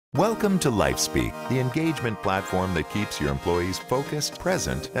Welcome to LifeSpeak, the engagement platform that keeps your employees focused,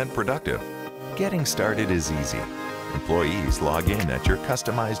 present, and productive. Getting started is easy. Employees log in at your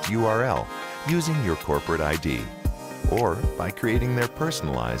customized URL using your corporate ID or by creating their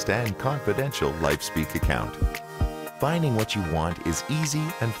personalized and confidential LifeSpeak account. Finding what you want is easy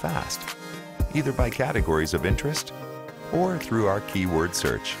and fast, either by categories of interest or through our keyword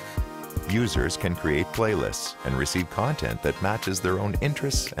search. Users can create playlists and receive content that matches their own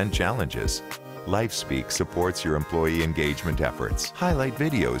interests and challenges. LifeSpeak supports your employee engagement efforts. Highlight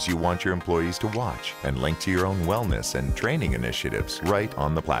videos you want your employees to watch and link to your own wellness and training initiatives right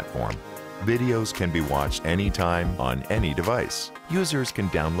on the platform. Videos can be watched anytime on any device. Users can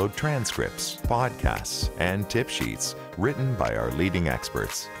download transcripts, podcasts, and tip sheets written by our leading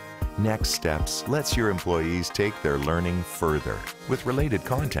experts. Next Steps lets your employees take their learning further with related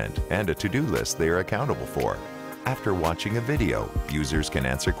content and a to-do list they are accountable for. After watching a video, users can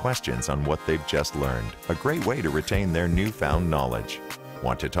answer questions on what they've just learned, a great way to retain their newfound knowledge.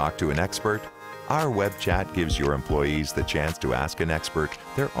 Want to talk to an expert? Our web chat gives your employees the chance to ask an expert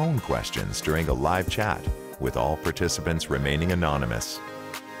their own questions during a live chat, with all participants remaining anonymous.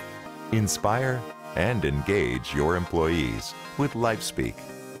 Inspire and engage your employees with LifeSpeak.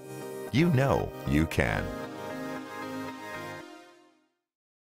 You know you can.